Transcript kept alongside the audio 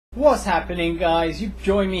What's happening, guys? You've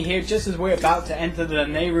joined me here just as we're about to enter the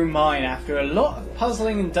Lanayru mine after a lot of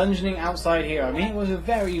puzzling and dungeoning outside here. I mean, it was a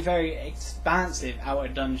very expansive outer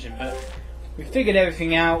dungeon, but we figured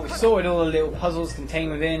everything out, we sorted all the little puzzles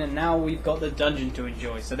contained within, and now we've got the dungeon to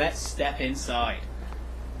enjoy, so let's step inside.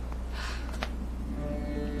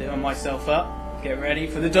 Lift myself up, get ready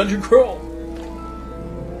for the dungeon crawl.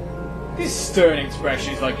 This stern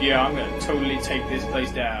expression is like, yeah, I'm gonna totally take this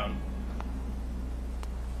place down.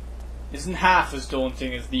 Isn't half as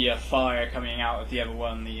daunting as the fire coming out of the other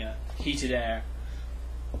one, the heated air.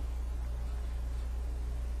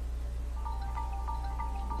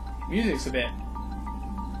 Music's a bit.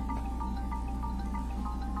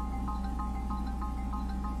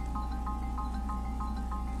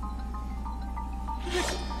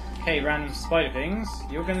 Okay, random spider things,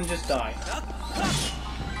 you're gonna just die.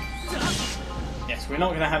 Yes, we're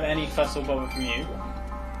not gonna have any fuss or bother from you.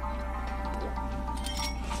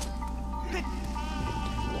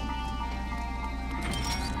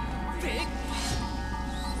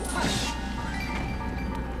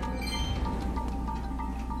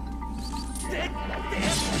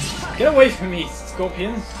 Get away from me,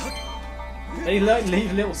 scorpions! They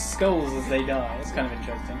leave little skulls as they die. That's kind of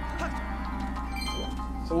interesting.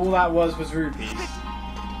 So all that was rupees.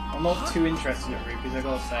 I'm not too interested in rupees, I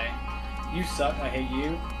gotta say. You suck, I hate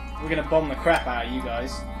you. We're gonna bomb the crap out of you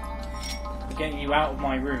guys. We're getting you out of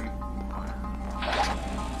my room.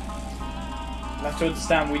 You have to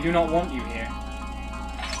understand, we do not want you here.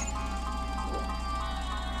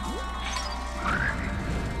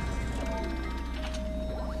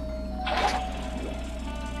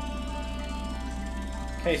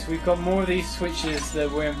 Okay, so we've got more of these switches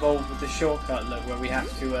that were involved with the shortcut look, where we have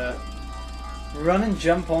to run and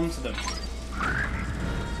jump onto them.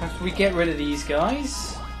 So after we get rid of these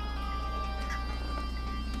guys,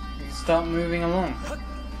 we can start moving along.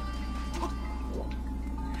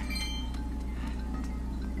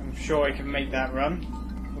 I'm sure I can make that run.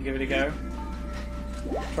 We'll give it a go.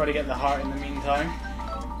 Try to get the heart in the meantime.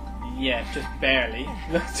 Yeah, just barely.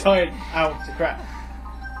 Look tired out to crap.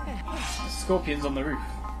 Scorpions on the roof.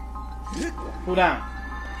 Fall down.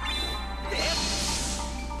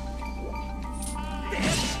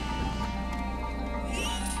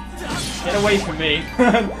 Get away from me.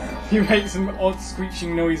 You make some odd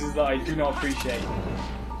screeching noises that I do not appreciate.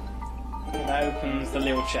 That opens the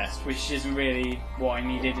little chest, which isn't really what I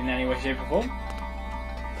needed in any way, shape or form.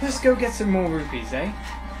 Let's go get some more rupees, eh?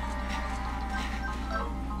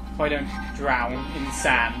 If I don't drown in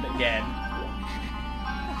sand again.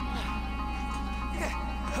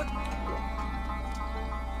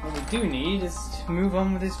 What we do need is to move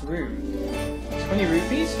on with this room. 20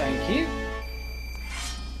 rupees, thank you.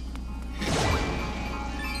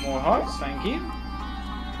 More hearts, thank you.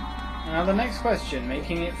 Now the next question,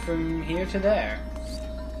 making it from here to there.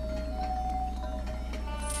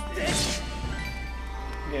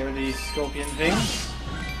 Get rid of these scorpion things.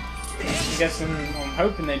 I'm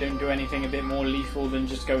hoping they don't do anything a bit more lethal than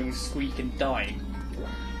just going squeak and dying.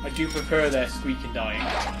 I do prefer their squeak and dying.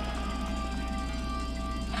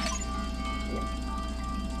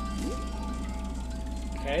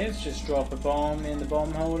 Okay, let's just drop a bomb in the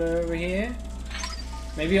bomb holder over here.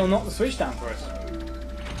 Maybe he'll knock the switch down for us.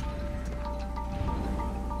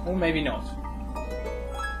 Or maybe not.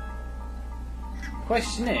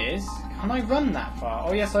 Question is, can I run that far?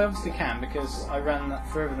 Oh yes, I obviously can, because I ran that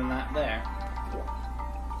further than that there.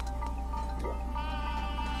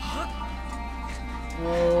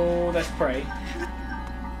 Oh, let's pray.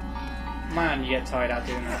 Man, you get tired out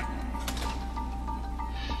doing that.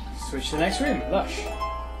 Switch to the next room. Lush.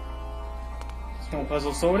 Small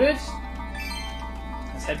puzzle sorted.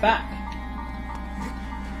 Let's head back.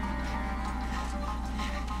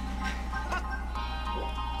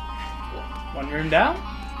 One room down.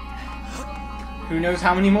 Who knows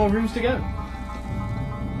how many more rooms to go?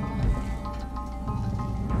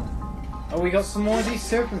 Oh, we got some more of these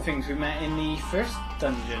serpent things we met in the first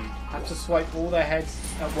dungeon. Have to swipe all their heads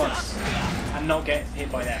at once and not get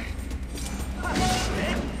hit by them.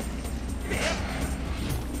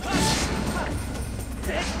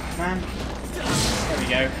 Man. There we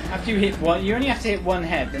go. After you hit one, you only have to hit one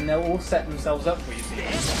head, then they'll all set themselves up for you, see?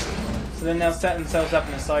 So then they'll set themselves up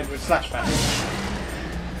in a sideward slash battle.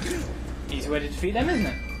 Easy way to defeat them, isn't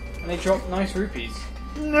it? And they drop nice rupees.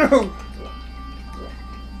 No!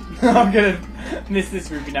 I'm gonna miss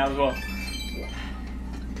this rupee now as well.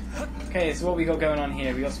 Okay, so what we got going on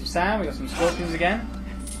here? We got some sand, we got some scorpions again.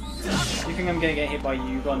 You think I'm gonna get hit by you?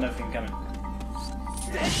 You've got nothing coming.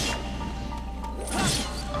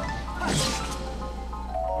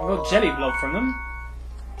 We've got jelly blob from them.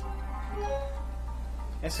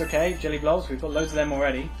 It's okay, jelly blobs, we've got loads of them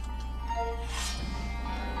already.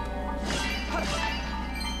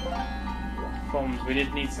 Bombs, we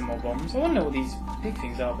did need some more bombs. I want to know what these big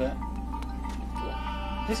things are, but...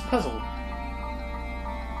 This puzzle.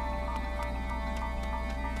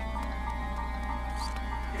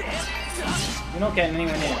 We're not getting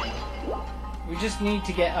anywhere near. We just need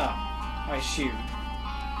to get up, I assume.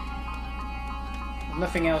 There's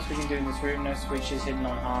nothing else we can do in this room, no switches hidden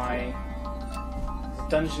on high. There's a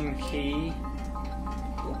dungeon key.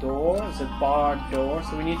 Door, it's a barred door,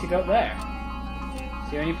 so we need to go up there.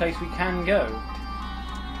 It's the only place we can go.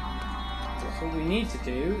 So what we need to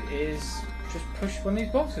do is just push one of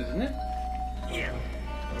these boxes, isn't it? Yeah.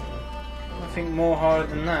 Nothing more harder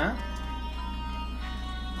than that.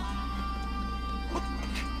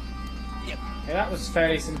 Okay, that was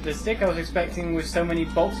fairly simplistic. I was expecting with so many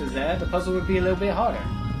boxes there, the puzzle would be a little bit harder.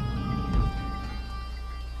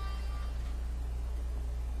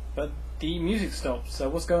 But the music stopped, so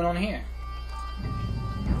what's going on here?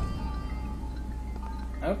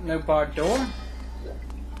 Oh, no barred door.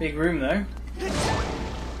 Big room though.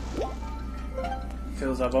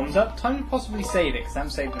 Fills our bombs up. Time to possibly save it, because I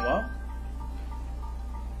haven't saved in a while.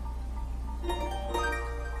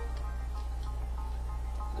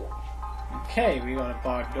 Okay, we got a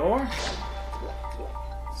barred door.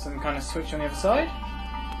 Some kind of switch on the other side.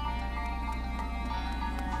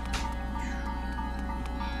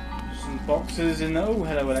 Some boxes in the... Oh,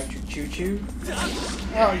 hello, electric choo-choo.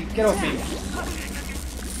 Oh, you get off me.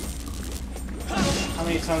 How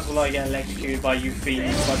many times will I get electrocuted by you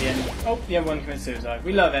fiends by the end? Oh, the other one commits suicide.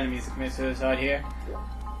 We love enemies that commit suicide here.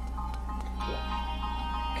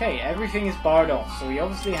 Okay, everything is barred off, so we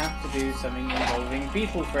obviously have to do something involving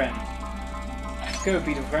Beetle Friend. Let's go,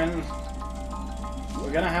 Beetle Friend.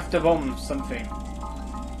 We're gonna have to bomb something.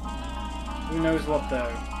 Who knows what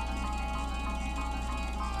though?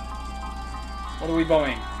 What are we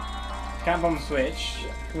bombing? Can't bomb switch.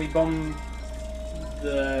 Can we bomb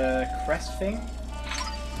the crest thing?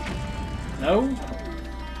 No?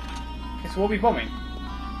 Okay, so what are we bombing?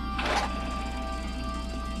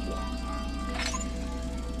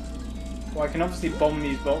 Well, I can obviously bomb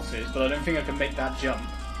these boxes, but I don't think I can make that jump.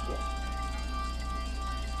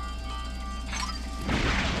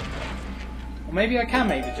 Or maybe I can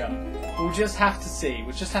make the jump. We'll just have to see.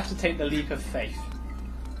 We'll just have to take the leap of faith.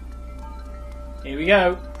 Here we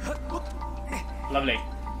go. Lovely.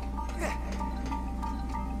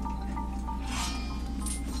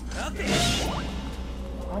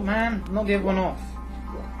 Oh man, not the other one off.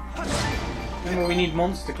 Remember, we need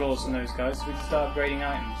monster claws from those guys so we can start upgrading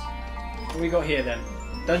items. What do we got here then?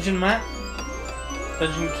 Dungeon map?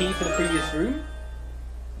 Dungeon key for the previous room?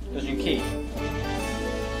 Dungeon key.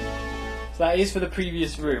 So that is for the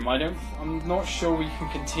previous room. I'm not sure we can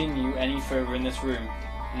continue any further in this room.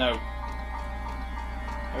 No.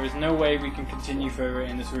 There is no way we can continue further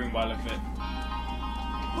in this room by the look of it.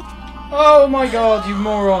 Oh my god, you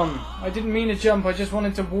moron! I didn't mean to jump, I just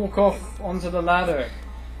wanted to walk off onto the ladder.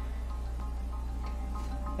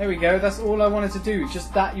 There we go, that's all I wanted to do,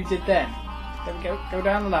 just that you did then. There we go, go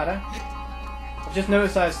down the ladder. I've just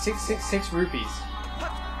noticed I have 666 rupees.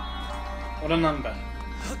 What a number.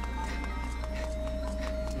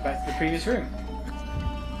 Back to the previous room.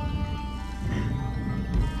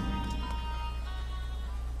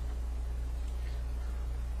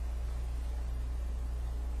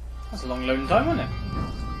 That's a long loading time, wasn't it?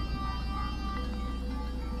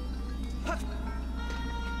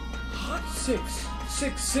 Six,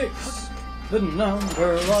 666, the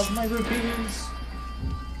number of my rupees.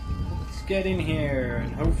 Let's get in here,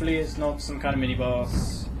 and hopefully it's not some kind of mini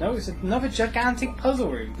boss. No, it's another gigantic puzzle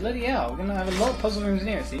room. Bloody hell, we're gonna have a lot of puzzle rooms in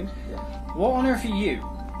here, it seems. What on earth are you?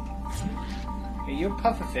 Okay, you're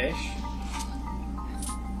pufferfish.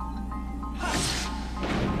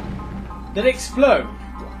 Did it explode?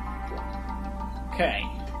 Okay,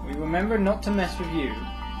 we remember not to mess with you.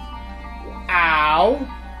 Ow!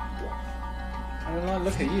 I don't like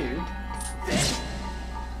look at you.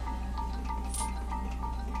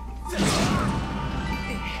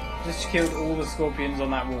 Just killed all the scorpions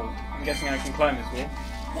on that wall. I'm guessing I can climb this wall.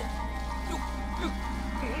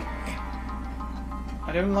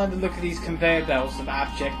 I don't like the look of these conveyor belts of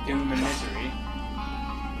abject doom and misery.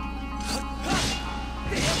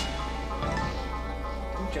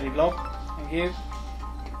 Ooh, jelly blob. Thank you.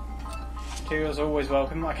 Materials are always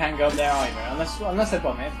welcome. I can't go up there either, unless I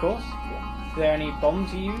bomb it, of course. Is there any bomb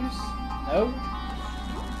to use? No.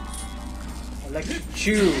 Electric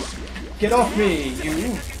chew. Get off me,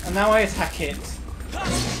 you! And now I attack it.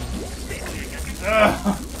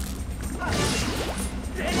 Ugh.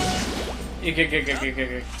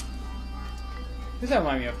 Does that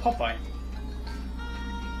remind me of Popeye?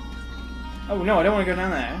 Oh no, I don't want to go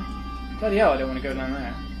down there. Bloody hell, I don't want to go down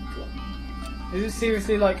there. Is it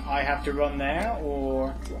seriously like I have to run there,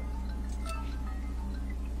 or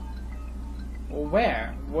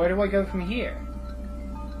where? Where do I go from here?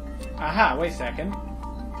 Aha, wait a second.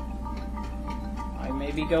 I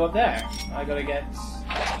maybe go up there. I gotta get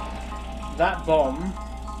that bomb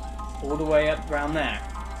all the way up around there.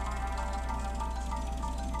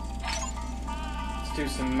 Let's do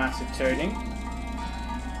some massive turning.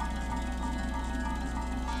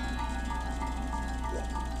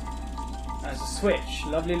 There's a switch.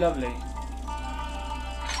 Lovely, lovely.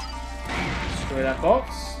 Destroy that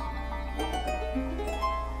box.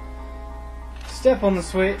 Step on the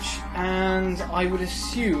switch, and I would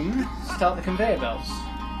assume start the conveyor belts.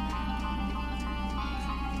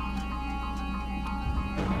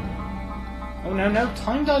 Oh no, no,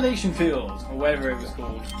 time dilation field, or whatever it was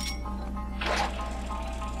called.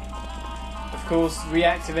 Of course,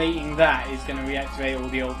 reactivating that is going to reactivate all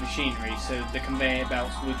the old machinery, so the conveyor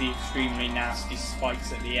belts with the extremely nasty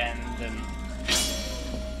spikes at the end, and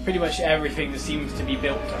pretty much everything that seems to be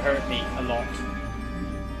built to hurt me a lot.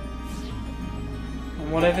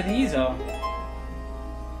 Whatever these are.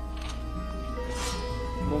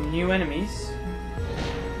 More new enemies.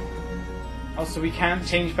 Also, we can't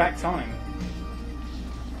change back time.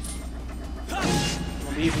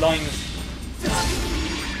 Well, these lines.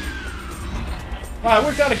 Wow, it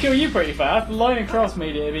worked out to kill you pretty fast. The line across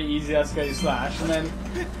made it a bit easier to go slash, and then.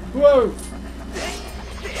 Whoa!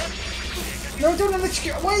 No, don't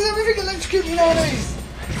electrocute! Why is everything electrocuting nowadays?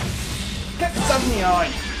 Get the stab in the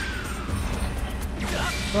eye!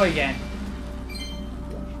 Try again.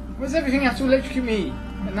 Why does everything have to electrocute me?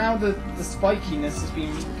 And now the spikiness has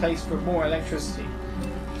been replaced for more electricity.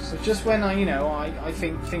 So just when I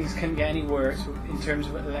think things couldn't get any worse in terms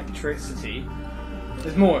of electricity,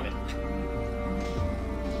 there's more of it.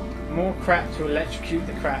 More crap to electrocute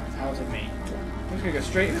the crap out of me. I'm just gonna go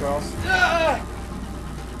straight across. Ah!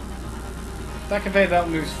 That conveyor belt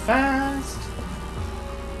moves fast.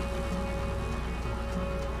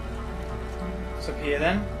 What's up here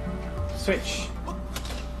then? Switch.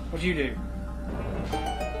 What do you do?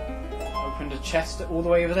 Opened a chest all the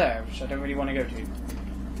way over there, which I don't really want to go to.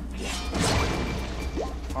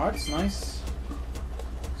 Hearts, nice.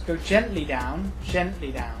 Let's go gently down,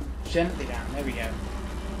 gently down, gently down. There we go.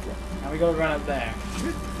 Now we gotta run up there.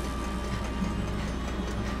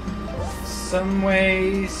 Some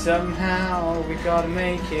way, somehow, we gotta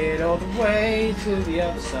make it all the way to the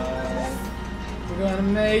other side. We're gonna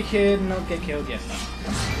make it and not get killed. Yes.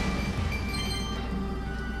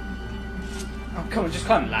 Oh, come on, just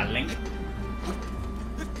climb the ladder, Link.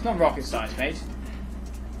 It's not rocket science, mate.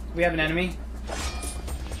 We have an enemy.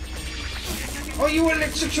 Oh, you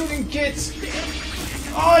electrocuting kids!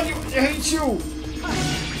 Oh, I hate you!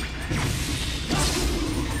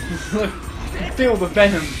 Look, I feel the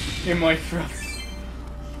venom in my throat.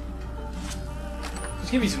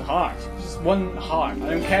 Just give me some heart. Just one heart. I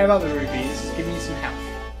don't care about the rupees. Just give me some health.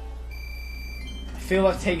 I feel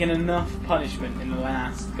I've taken enough punishment in the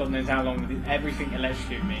last God knows how long with everything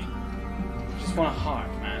electrocute me. Just want a heart,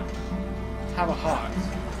 man. Have a heart.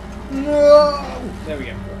 No! There we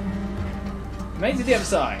go. Made to the other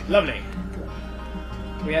side. Lovely.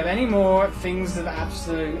 Do we have any more things of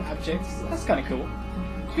absolute objects? That's kind of cool.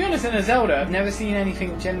 To be honest, in a Zelda, I've never seen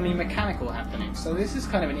anything generally mechanical happening, so this is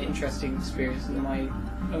kind of an interesting experience in my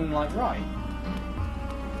own like right.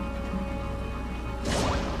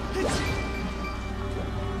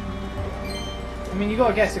 I mean, you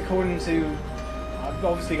gotta guess according to... I've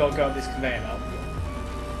obviously got to go up this conveyor belt.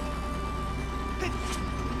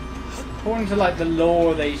 According to like the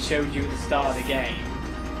lore they showed you at the start of the game,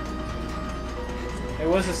 there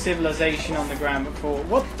was a civilization on the ground before.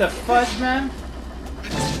 What the fudge, man?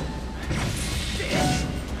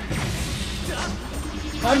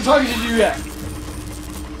 I haven't targeted you yet.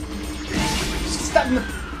 Just stab in the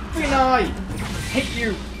freaking eye. Hit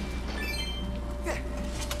you.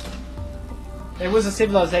 There was a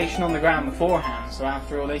civilization on the ground beforehand, so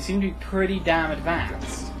after all, they seem to be pretty damn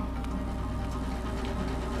advanced.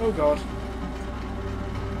 Oh god.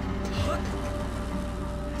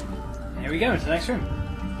 Here we go, into the next room.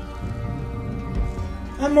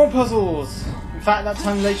 And more puzzles! In fact, that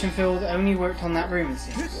time dilation field only worked on that room, it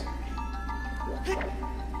seems.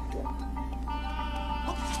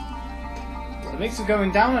 So the mix of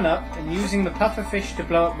going down and up and using the puffer fish to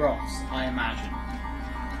blow up rocks, I imagine.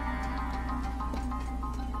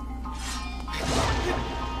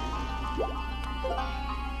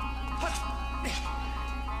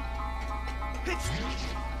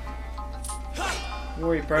 Don't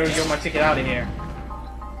worry, bro, you got my ticket out of here.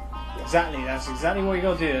 Exactly, that's exactly what you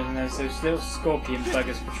gotta do, and there's those little scorpion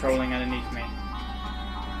buggers patrolling underneath me.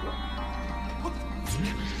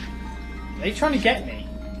 Are they trying to get me?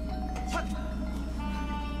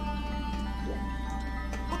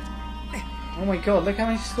 Oh my god, look how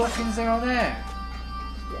many scorpions there are there!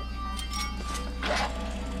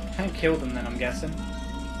 Can't kill them then, I'm guessing.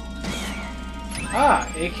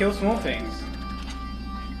 Ah, it kills more things.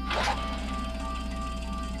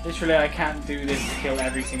 Literally, I can't do this to kill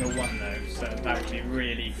every single one though, so that would be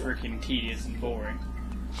really freaking tedious and boring.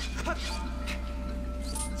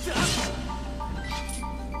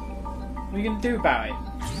 What are you gonna do about it?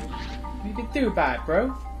 What are you gonna do about it,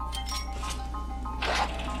 bro?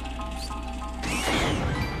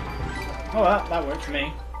 Oh, well, that worked for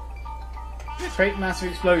me. Create massive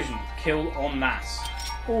explosion. Kill en masse.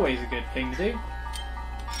 Always a good thing to do.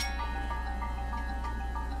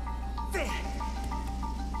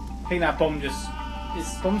 I think that bomb just...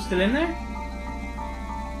 Is the bomb still in there?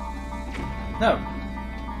 No.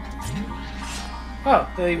 Oh,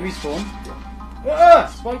 they respawn.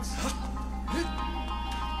 Spikes!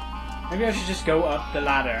 Maybe I should just go up the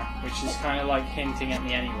ladder, which is kind of like hinting at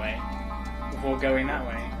me anyway, before going that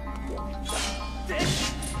way.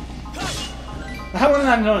 That one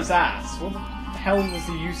landed on its ass. What the hell was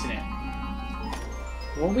the use in it?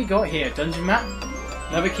 What have we got here? Dungeon map?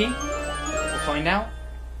 Another key? We'll find out.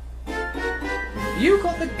 You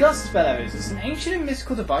got the Gust Bellows. It's an ancient and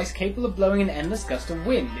mystical device capable of blowing an endless gust of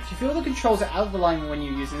wind. If you feel the controls are out of alignment when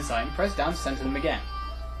you use this item, press down to center them again.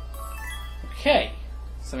 Okay.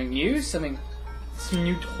 Something new, some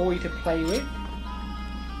new toy to play with.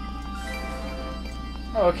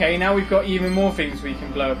 Oh, okay, now we've got even more things we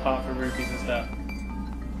can blow apart for rupees and stuff.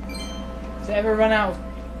 Does it ever run out of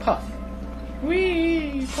puff?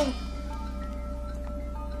 Whee! Puff.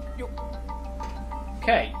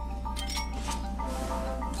 Okay.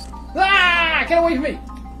 Ah! Get away from me!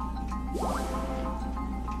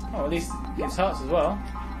 Oh, at least it gives hearts as well.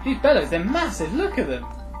 These bellows, they're massive, look at them!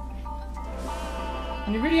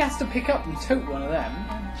 And he really has to pick up and tote one of them.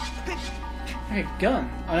 Like a gun.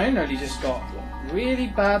 And I nearly just got really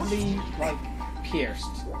badly, like,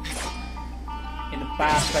 pierced. In a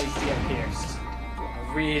bad place to get pierced.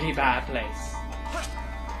 A really bad place.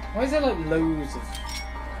 Why is there like loads of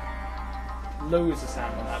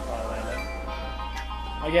sand on that pile there, though?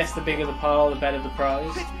 I guess the bigger the pile, the better the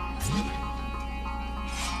prize.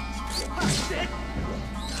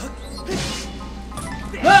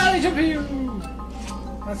 Ah, they jump at you!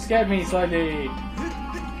 That scared me slightly.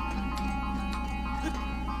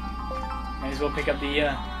 May as well pick up the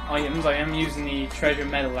items. I am using the treasure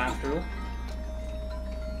medal after all.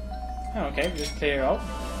 Oh, okay, just clear off.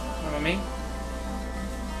 What about me?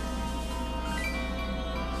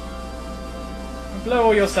 Blow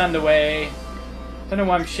all your sand away. Don't know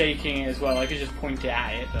why I'm shaking it as well. I could just point it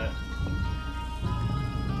at it, but...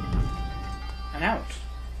 And out.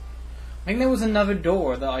 I think there was another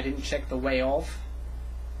door that I didn't check the way of.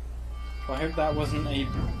 So I hope that wasn't a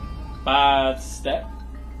bad step.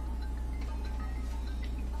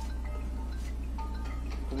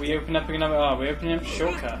 We open up another... Oh, we're opening up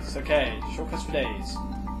shortcuts. Okay, shortcuts for days.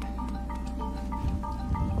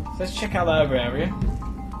 So let's check out that other area.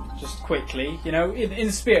 Just quickly, you know, in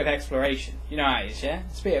the spirit of exploration. You know how it is, yeah?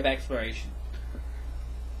 Spirit of exploration.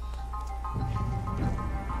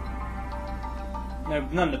 No,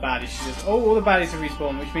 none of the baddies should just... Oh, all the baddies have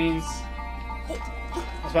respawned, which means...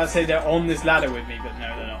 I was about to say they're on this ladder with me, but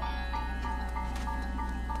no, they're not.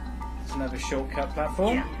 There's another shortcut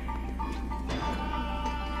platform. Yeah.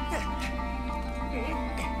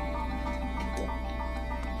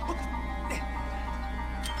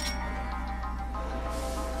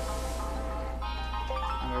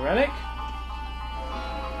 Relic.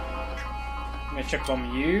 I'm going to check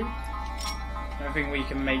on you. I don't think we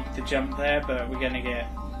can make the jump there, but we're going to get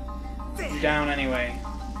you down anyway.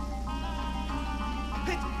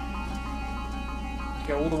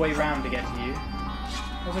 Go all the way round to get to you.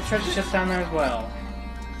 There's a treasure chest down there as well.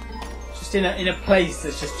 Just in a place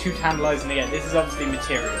that's just too tantalising to get. This is obviously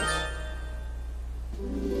materials.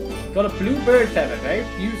 Got a blue bird feather. Very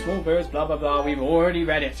few small birds, blah blah blah. We've already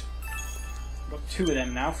read it. Got 2 of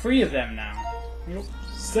them now, 3 of them now. We've got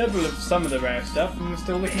several of some of the rare stuff, and we're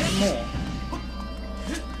still looking for more.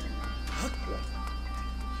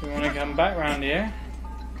 So we want to come back round here.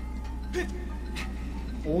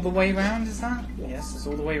 All the way round, is that? Yes, it's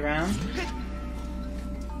all the way round.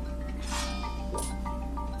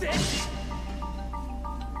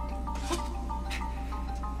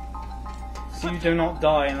 So you do not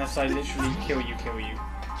die unless I literally kill you.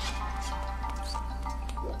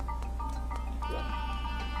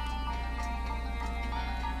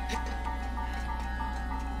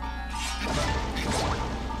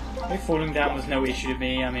 If falling down was no issue to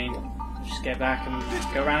me, I mean, just get back and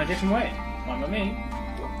go around a different way. Fine with me.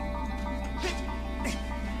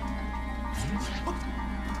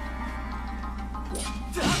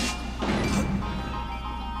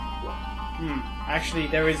 Actually,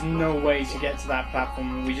 there is no way to get to that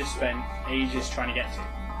platform we just spent ages trying to get to.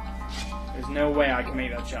 There's no way I can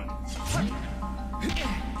make that jump.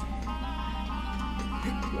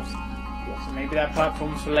 So maybe that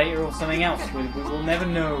platform's for later or something else. We will never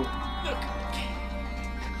know.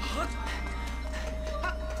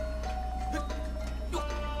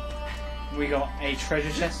 We got a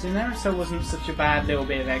treasure chest in there, so it wasn't such a bad little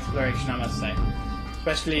bit of exploration, I must say.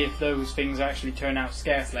 Especially if those things actually turn out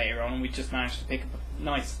scarce later on, and we just managed to pick up a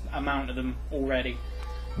nice amount of them already.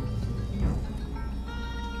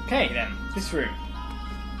 Okay then, this room.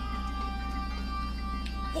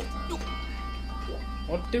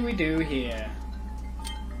 What do we do here?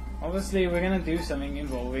 Obviously we're gonna do something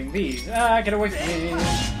involving these. Ah, get away from me!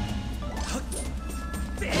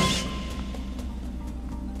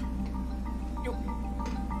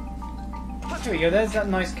 There we go, there's that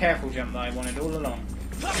nice careful jump that I wanted all along.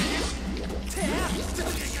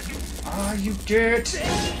 Ah, you dirt!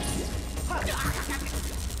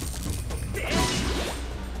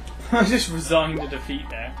 I just resigned to defeat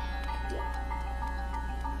there.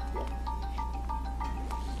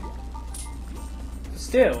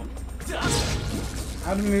 Still,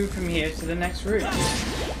 how to move from here to the next room?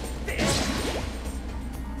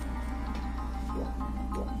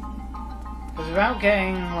 Because without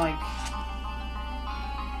getting, like,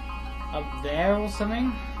 up there or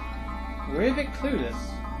something, we're a bit clueless.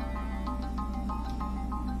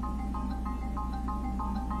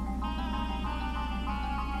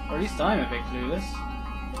 Or at least I'm a bit clueless.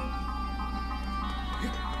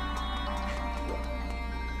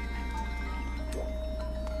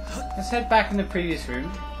 Let's head back in the previous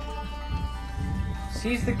room.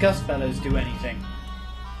 See if the gust bellows do anything.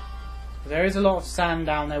 There is a lot of sand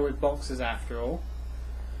down there with boxes after all.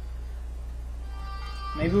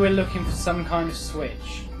 Maybe we're looking for some kind of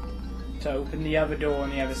switch to open the other door on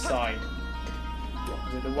the other side.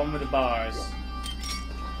 Is it the one with the bars?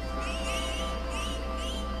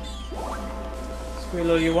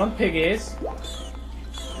 Squeal all you want, pig ears.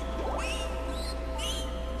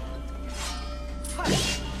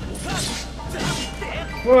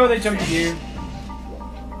 Whoa, they jumped at you.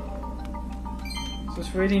 So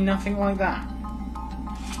it's really nothing like that.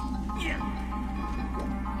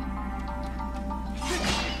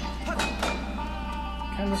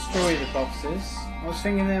 Can't destroy the boxes. I was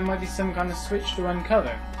thinking there might be some kind of switch to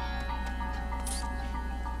uncover.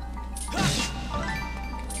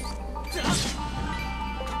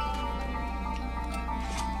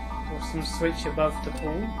 Or some switch above the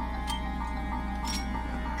pool.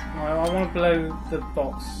 I want to blow the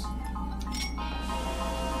box.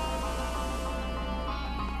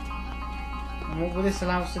 And what will this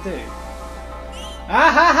allow us to do?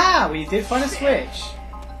 Ah ha ha! We did find a switch.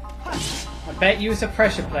 I bet you it's a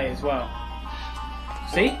pressure plate as well.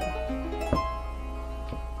 See?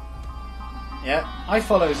 Yep, I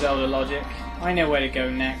follow Zelda logic. I know where to go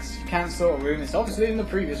next. If you can't sort a room, it's obviously in the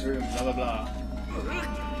previous room. Blah blah blah.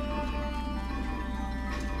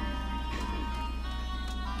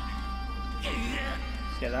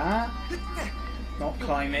 Get that. Not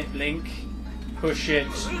climb it, Link. Push it.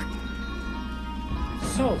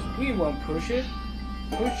 So, we won't push it.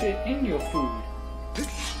 Push it in your food.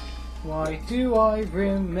 Why do I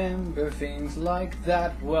remember things like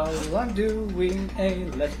that while I'm doing a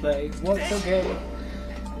Let's Play? What's okay?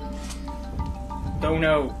 Don't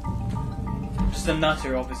know. Just a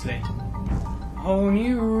nutter, obviously. Whole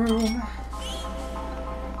new room.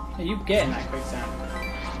 Hey, you get in that quicksand.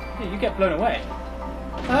 Hey, you get blown away.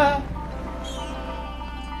 Ah.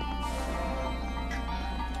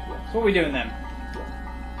 So what are we doing then?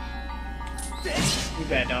 You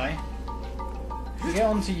better die. We get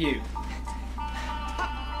on to you.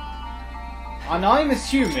 And I'm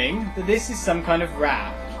assuming that this is some kind of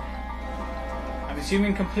raft. I'm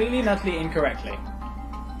assuming completely and utterly incorrectly.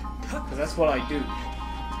 Because that's what I do.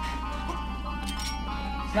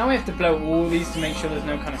 So now we have to blow all these to make sure there's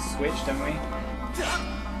no kind of switch, don't we?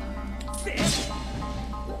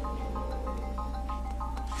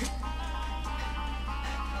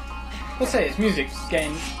 I'll say its music's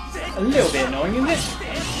getting a little bit annoying, isn't it?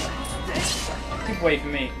 Keep away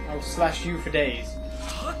from me. I will slash you for days.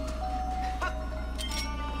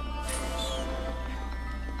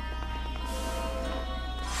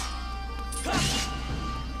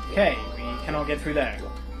 Okay, we cannot get through there.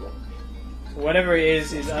 So whatever it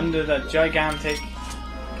is under the gigantic...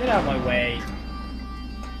 Get out of my way.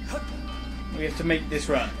 We have to make this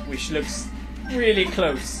run, which looks really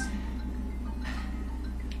close.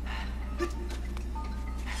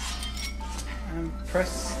 And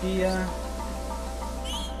press the...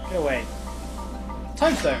 Get away.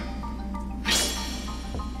 Time stone.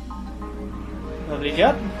 Lovely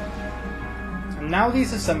job. And now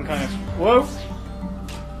these are some kind of... Whoa!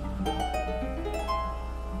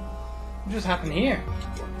 What just happened here?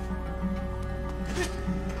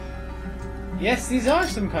 Yes, these are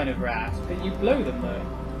some kind of rafts, but you blow them though.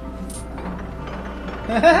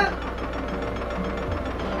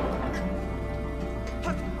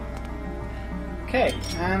 Okay,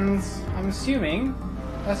 and I'm assuming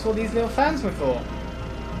that's what these little fans were for.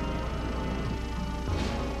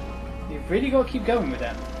 You've really got to keep going with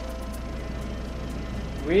them.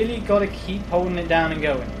 Really got to keep holding it down and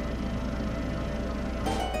going.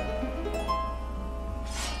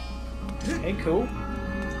 Okay, cool.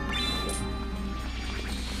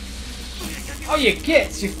 Oh, you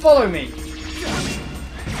gits! You follow me!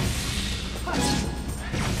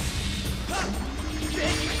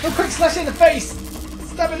 Oh, quick slash in the face!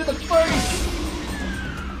 Stab it in the face!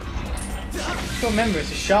 Just remember,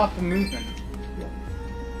 it's a sharper movement.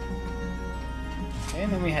 Okay,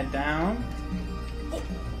 and then we head down.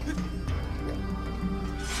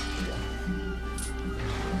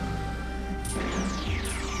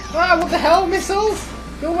 Ah, what the hell? Missiles?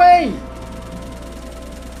 Go away!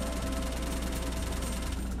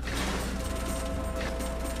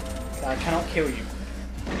 I cannot kill you.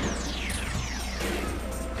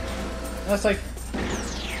 That's like...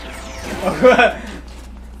 Oh,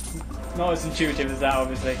 not as intuitive as that,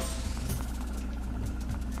 obviously.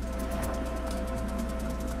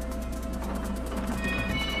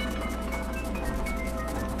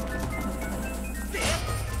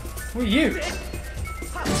 What are you?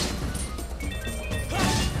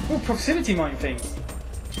 Oh, proximity mine things.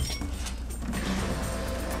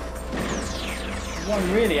 What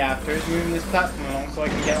I'm really after is moving this platform along so I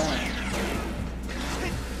can get on it.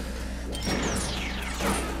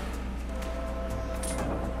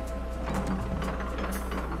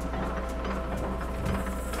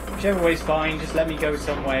 Whichever way's fine, just let me go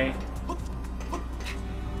some way.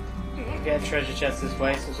 Get a treasure chest this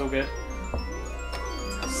way, so it's all good.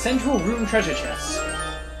 Central room treasure chest.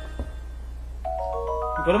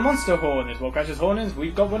 We've got a monster horn. Is what Crash's horn is.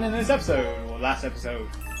 We've got one in this episode, or last episode.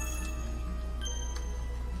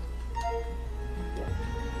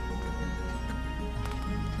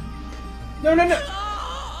 No, no, no!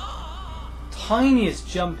 Tiniest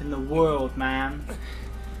jump in the world, man.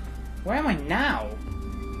 Where am I now?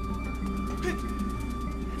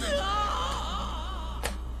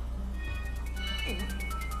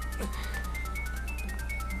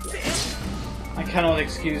 I cannot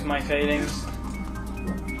excuse my failings.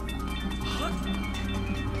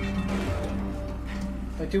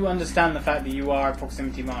 I do understand the fact that you are a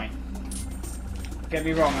proximity mine. Don't get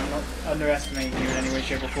me wrong, I'm not underestimating you in any way,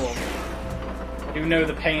 shape or form. I do know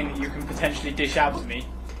the pain that you can potentially dish out to me.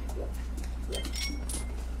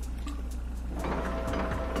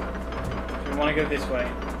 We want to go this way.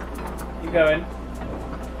 Keep going.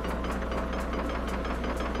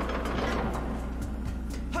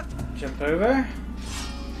 Jump over.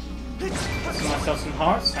 Give myself some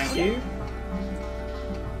hearts, thank you.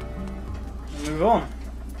 And move on.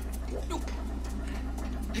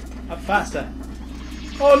 Up faster.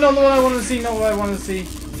 Oh, not what I want to see, not what I want to see.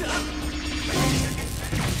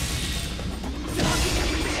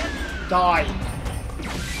 Die.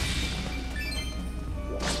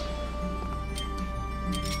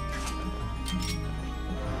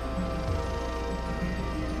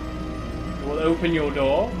 We'll open your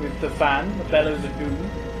door with the fan, the bellows of doom.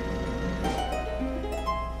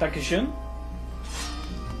 Dankeschön.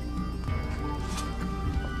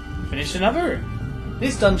 Finish another room.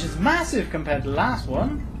 This dungeon's massive compared to the last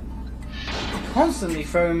one. Constantly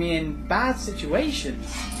throwing me in bad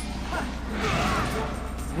situations.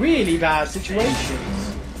 Really bad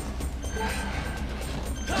situations.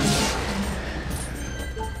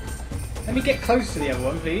 Let me get close to the other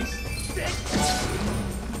one, please.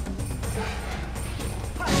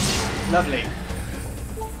 Lovely.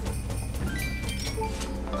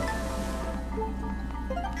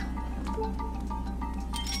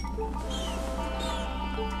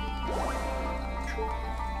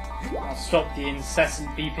 I'll stop the incessant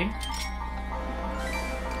beeping.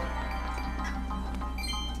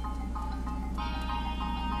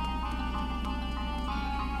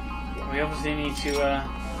 We obviously need to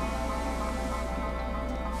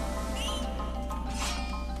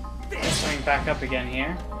get something back up again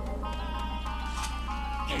here.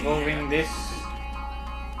 Involving this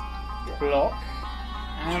block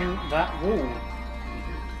and that wall.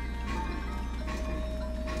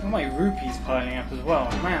 All my rupees piling up as well.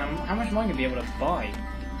 Man, how much am I going to be able to buy?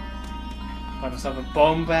 Buy myself a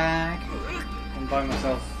bomb bag, and buy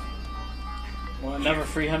myself another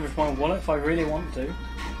 300-point wallet if I really want to.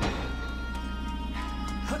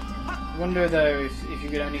 I wonder though if you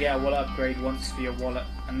could only get a wallet upgrade once for your wallet,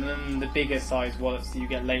 and then the bigger size wallets that you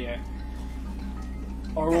get later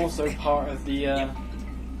are also part of the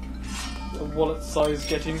wallet size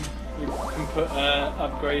getting. You can put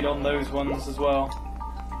upgrade on those ones as well.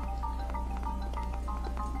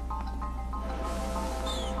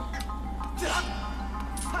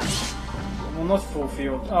 Well, not full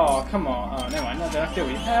field. Oh, come on. Oh, never mind. No, I kill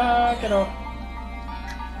you. Ah, get off.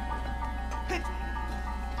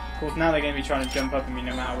 Of course, now they're going to be trying to jump up at me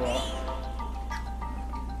no matter what.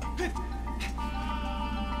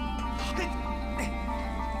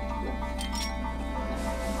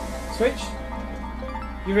 Switch?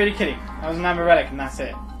 You're really kidding. That was an amber relic and that's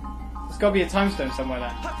it. There's got to be a time stone somewhere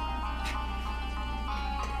there.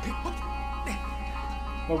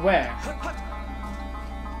 Well, where?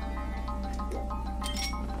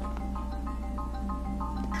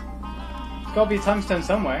 There's got to be a time stone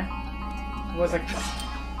somewhere. Where's it?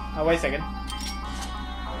 Oh, wait a second.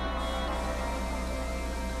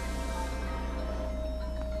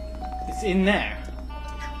 It's in there.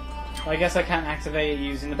 Well, I guess I can't activate it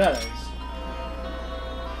using the bellows.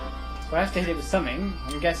 So I have to hit it with something.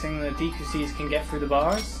 I'm guessing the DQCs can get through the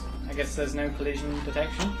bars. I guess there's no collision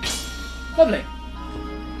detection. Lovely!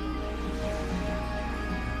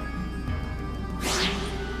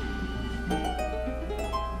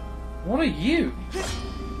 What are you?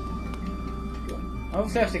 I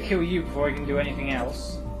obviously have to kill you before I can do anything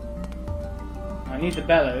else. I need the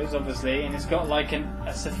bellows, obviously, and it's got like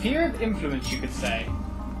a sphere of influence, you could say.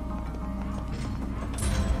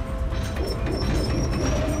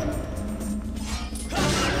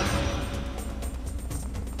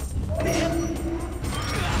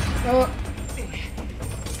 Oh.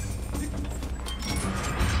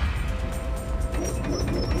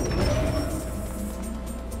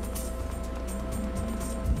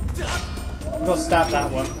 I'm gonna stab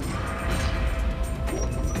that one.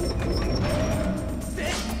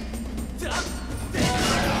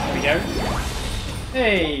 There we go.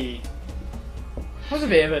 Hey! That was a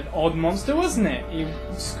bit of an odd monster, wasn't it? You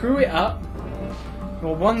screw it up,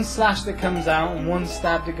 or one slash that comes out and one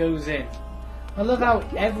stab that goes in. I love how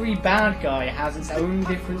every bad guy has its own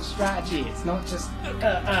different strategy. It's not just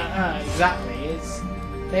exactly.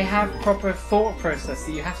 They have proper thought process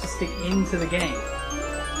that you have to stick into the game.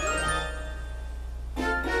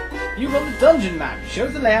 You got the dungeon map. It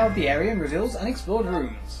shows the layout of the area and reveals unexplored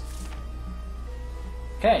rooms.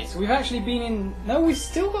 Okay, so we've actually been in... No, we've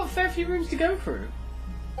still got a fair few rooms to go through.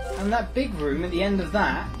 And that big room at the end of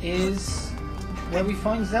that is where we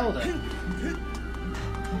find Zelda.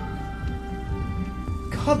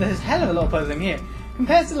 God, there's a hell of a lot of puzzling here.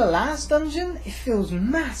 Compared to the last dungeon, it feels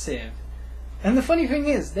massive. And the funny thing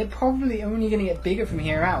is, they're probably only going to get bigger from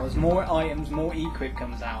here out as more items, more equip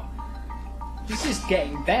comes out. It's just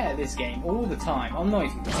getting better, this game, all the time. I'm not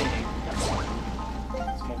even kidding.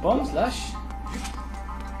 Some more bombs, lush.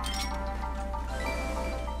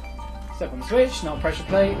 Step on the switch, not pressure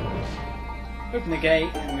plate. Open the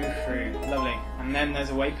gate and move through. Lovely. And then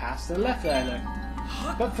there's a way past to the left there, look.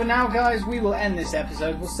 But for now, guys, we will end this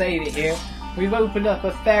episode. We'll save it here. We've opened up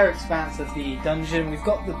a fair expanse of the dungeon. We've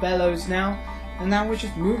got the bellows now. And now we're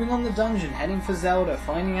just moving on the dungeon, heading for Zelda,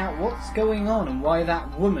 finding out what's going on and why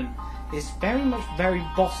that woman is very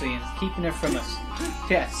bossy and is keeping her from us. So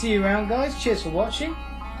yeah, see you around, guys. Cheers for watching.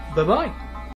 Bye-bye.